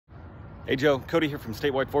Hey Joe, Cody here from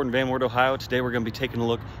Statewide Ford in Van Wert, Ohio. Today we're going to be taking a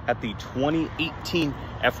look at the 2018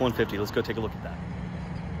 F-150. Let's go take a look at that.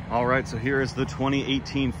 All right, so here is the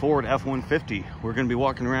 2018 Ford F-150. We're going to be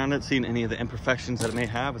walking around it, seeing any of the imperfections that it may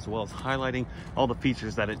have, as well as highlighting all the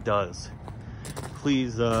features that it does.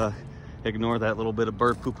 Please ignore that little bit of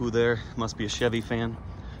bird poo-poo there. Must be a Chevy fan.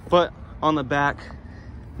 But on the back,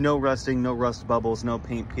 no rusting, no rust bubbles, no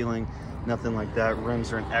paint peeling, nothing like that.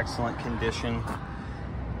 Rims are in excellent condition.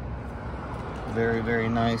 Very, very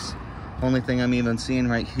nice. Only thing I'm even seeing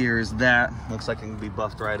right here is that. Looks like it can be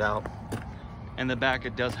buffed right out. And the back,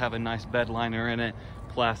 it does have a nice bed liner in it.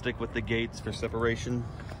 Plastic with the gates for separation.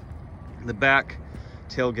 The back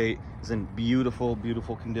tailgate is in beautiful,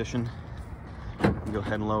 beautiful condition. Go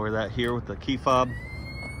ahead and lower that here with the key fob.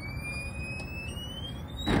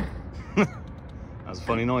 That was a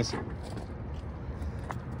funny noise.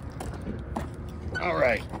 All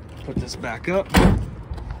right, put this back up.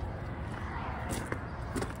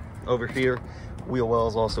 Over here, wheel well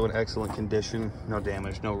is also in excellent condition. No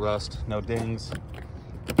damage, no rust, no dings,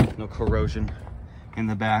 no corrosion. In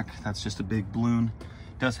the back, that's just a big balloon.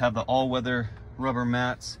 Does have the all-weather rubber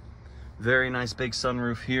mats. Very nice big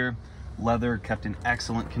sunroof here. Leather kept in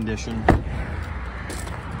excellent condition.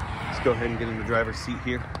 Let's go ahead and get in the driver's seat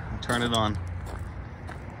here and turn it on.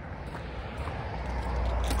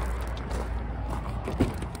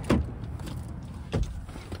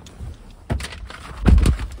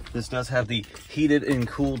 This does have the heated and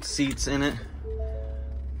cooled seats in it.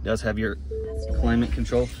 Does have your climate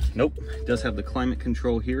control. Nope, does have the climate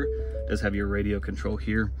control here. Does have your radio control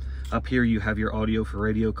here. Up here you have your audio for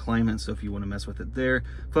radio, climate, so if you want to mess with it there.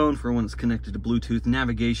 Phone for when it's connected to Bluetooth.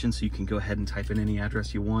 Navigation, so you can go ahead and type in any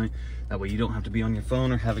address you want. That way you don't have to be on your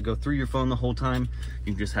phone or have it go through your phone the whole time.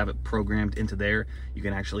 You can just have it programmed into there. You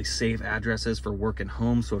can actually save addresses for work and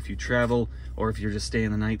home, so if you travel or if you're just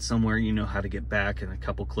staying the night somewhere, you know how to get back in a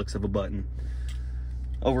couple clicks of a button.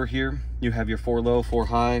 Over here you have your 4 low, 4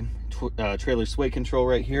 high, trailer sway control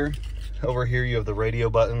right here. Over here you have the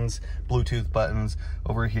radio buttons, Bluetooth buttons.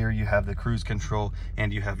 Over here you have the cruise control,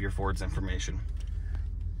 and you have your Ford's information.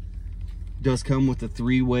 Does come with a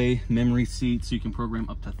 3-way memory seat, so you can program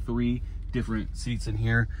up to 3 different seats in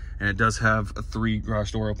here, and it does have 3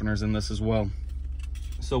 garage door openers in this as well.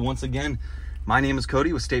 So once again, my name is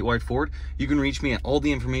Cody with Statewide Ford. You can reach me at all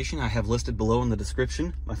the information I have listed below in the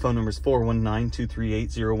description. My phone number is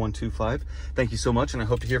 419-238-0125. Thank you so much, and I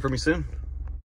hope to hear from you soon.